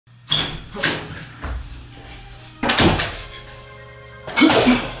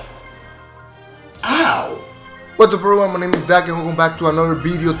What's up everyone, my name is DAGG and welcome back to another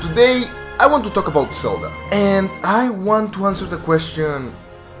video. Today I want to talk about Zelda, and I want to answer the question,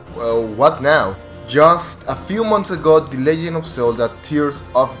 well, what now? Just a few months ago, the Legend of Zelda Tears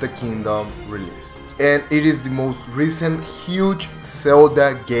of the Kingdom released, and it is the most recent huge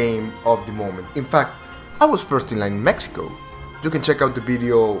Zelda game of the moment. In fact, I was first in line in Mexico. You can check out the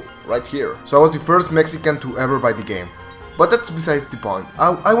video right here. So I was the first Mexican to ever buy the game. But that's besides the point.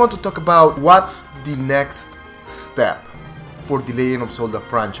 I want to talk about what's the next step for the Legend of Zelda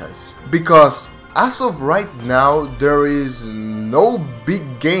franchise. Because as of right now, there is no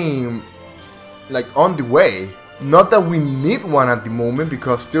big game like on the way. Not that we need one at the moment,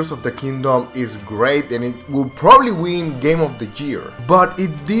 because Tears of the Kingdom is great and it will probably win Game of the Year. But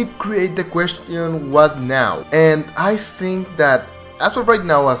it did create the question, what now? And I think that as of right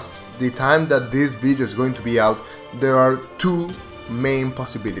now, as the time that this video is going to be out, there are two main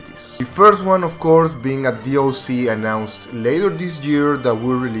possibilities. The first one, of course, being a DLC announced later this year that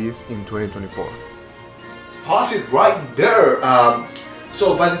will release in 2024. Pause it right there.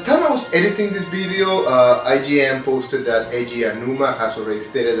 So by the time I was editing this video, IGN posted that Eiji Aonuma has already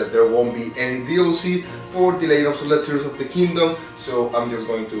stated that there won't be any DLC for The Legend of Zelda Tears of the Kingdom. So I'm just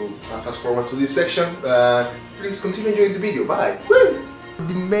going to fast forward to this section. Please continue enjoying the video. Bye. Woo!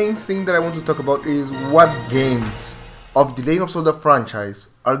 The main thing that I want to talk about is what games of the Legend of Zelda franchise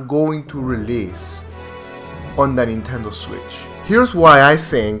are going to release on the Nintendo Switch. Here's why I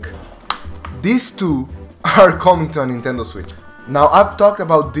think these two are coming to a Nintendo Switch. Now, I've talked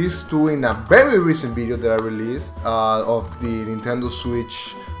about these two in a very recent video that I released of the Nintendo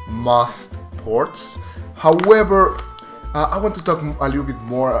Switch must ports. However, I want to talk a little bit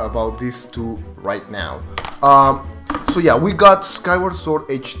more about these two right now. So yeah, we got Skyward Sword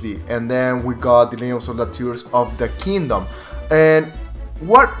HD, and then we got The Legend of Zelda Tears of the Kingdom. And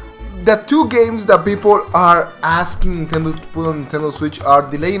what the two games that people are asking Nintendo to put on Nintendo Switch are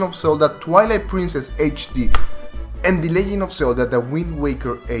The Legend of Zelda Twilight Princess HD and The Legend of Zelda The Wind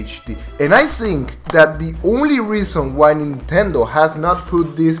Waker HD. And I think that the only reason why Nintendo has not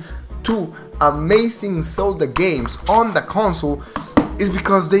put these two amazing Zelda games on the console is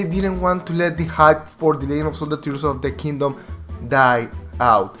because they didn't want to let the hype for The Legend of Zelda Tears of the Kingdom die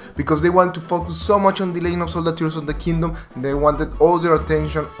out. Because they wanted to focus so much on The Legend of Zelda Tears of the Kingdom, they wanted all their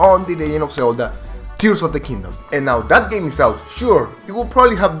attention on The Legend of Zelda Tears of the Kingdom. And now that game is out, sure, it will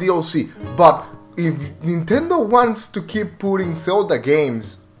probably have DLC, but if Nintendo wants to keep putting Zelda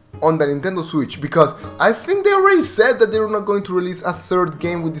games on the Nintendo Switch, because I think they already said that they're not going to release a third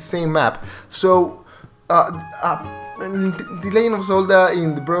game with the same map, so The Legend of Zelda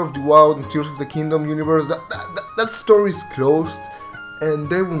in the Breath of the Wild and Tears of the Kingdom universe, that story is closed, and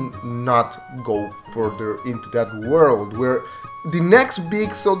they will not go further into that world, where the next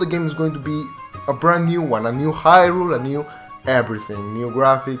big Zelda game is going to be a brand new one, a new Hyrule, a new everything, new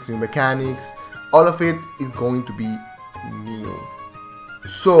graphics, new mechanics, all of it is going to be new.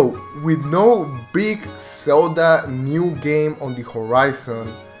 So, with no big Zelda new game on the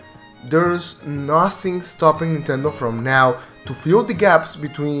horizon, there's nothing stopping Nintendo from now to fill the gaps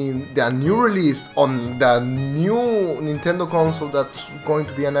between the new release on the new Nintendo console that's going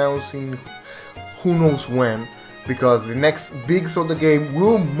to be announced in who knows when, because the next big Zelda game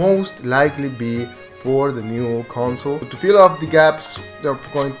will most likely be for the new console. To fill up the gaps, they're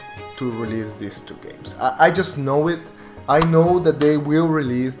going to release these two games. I just know it. I know that they will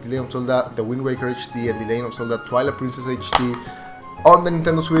release The Legend of Zelda The Wind Waker HD and The Legend of Zelda Twilight Princess HD on the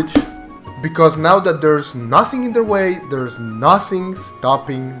Nintendo Switch, because now that there's nothing in their way, there's nothing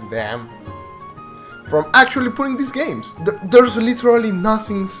stopping them from actually putting these games. There's literally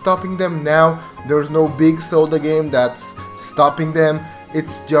nothing stopping them now. There's no big Zelda game that's stopping them.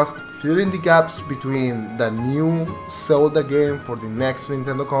 It's just filling the gaps between the new Zelda game for the next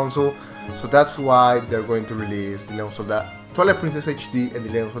Nintendo console. So that's why they're going to release The Legend of Zelda Twilight Princess HD and The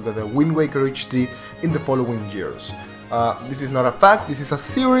Legend of Zelda The Wind Waker HD in the following years. This is not a fact, this is a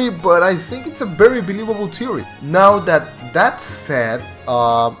theory, but I think it's a very believable theory. Now that that's said,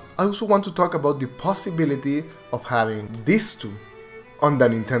 I also want to talk about the possibility of having these two on the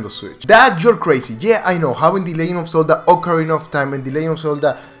Nintendo Switch. That you're crazy, yeah, I know, having The Legend of Zelda Ocarina of Time and The Legend of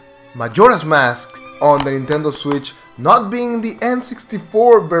Zelda Majora's Mask on the Nintendo Switch, not being the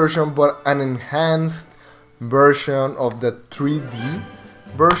N64 version, but an enhanced version of the 3D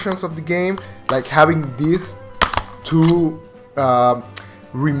versions of the game, like having these two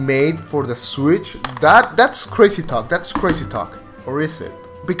remade for the Switch, that's crazy talk, or is it?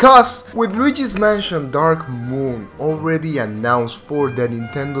 Because with Luigi's Mansion Dark Moon already announced for the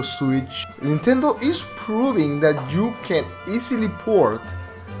Nintendo Switch, Nintendo is proving that you can easily port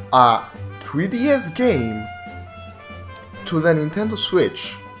a 3DS game to the Nintendo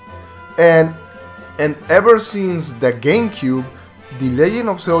Switch. And ever since the GameCube, The Legend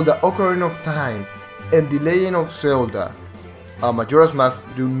of Zelda Ocarina of Time and The Legend of Zelda Majora's Mask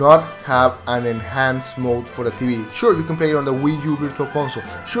do not have an enhanced mode for the TV. Sure, you can play it on the Wii U Virtual Console.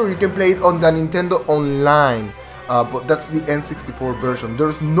 Sure, you can play it on the Nintendo Online, but that's the N64 version.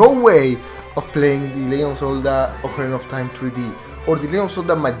 There's no way of playing The Legend of Zelda Ocarina of Time 3D or The Legend of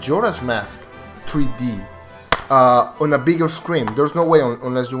Zelda Majora's Mask 3D on a bigger screen. There's no way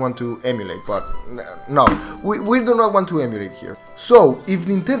unless you want to emulate, but no, we do not want to emulate here. So, if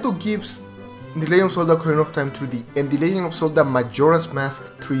Nintendo gives The Legend of Zelda Ocarina of Time 3D and The Legend of Zelda Majora's Mask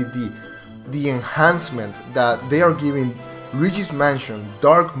 3D the enhancement that they are giving Luigi's Mansion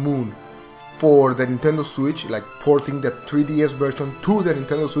Dark Moon for the Nintendo Switch, like porting the 3DS version to the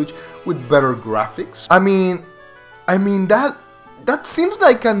Nintendo Switch with better graphics, I mean that seems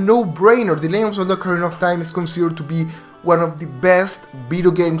like a no-brainer. The Legend of Zelda Ocarina of Time is considered to be one of the best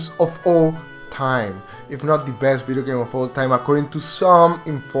video games of all time, if not the best video game of all time according to some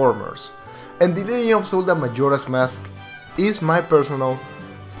informers. And The Legend of Zelda Majora's Mask is my personal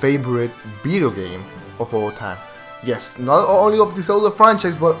favorite video game of all time. Yes, not only of the Zelda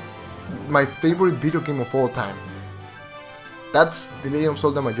franchise, but my favorite video game of all time. That's The Legend of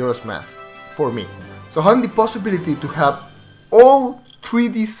Zelda Majora's Mask for me. So having the possibility to have all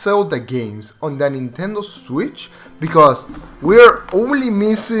 3D Zelda games on the Nintendo Switch, because we're only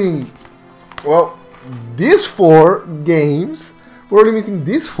missing, well, these 4 games. We're only missing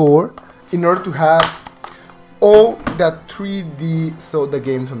these 4 in order to have all the 3D Zelda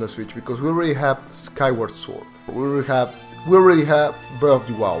games on the Switch, because we already have Skyward Sword, we already have Breath of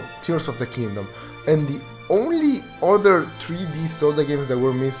the Wild, Tears of the Kingdom, and the only other 3D Zelda games that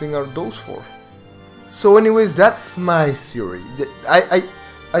we're missing are those 4. So anyways, that's my theory.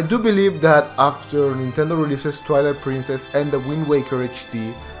 I do believe that after Nintendo releases Twilight Princess and the Wind Waker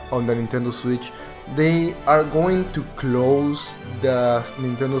HD on the Nintendo Switch, they are going to close the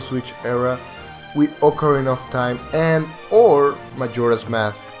Nintendo Switch era with Ocarina of Time and or Majora's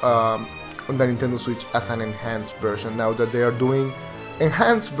Mask on the Nintendo Switch as an enhanced version, now that they are doing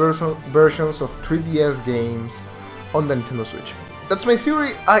enhanced versions of 3DS games on the Nintendo Switch. That's my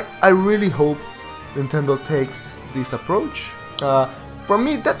theory. I really hope Nintendo takes this approach. For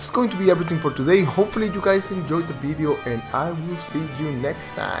me, that's going to be everything for today. Hopefully you guys enjoyed the video, and I will see you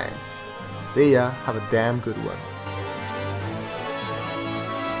next time. See ya, have a damn good one.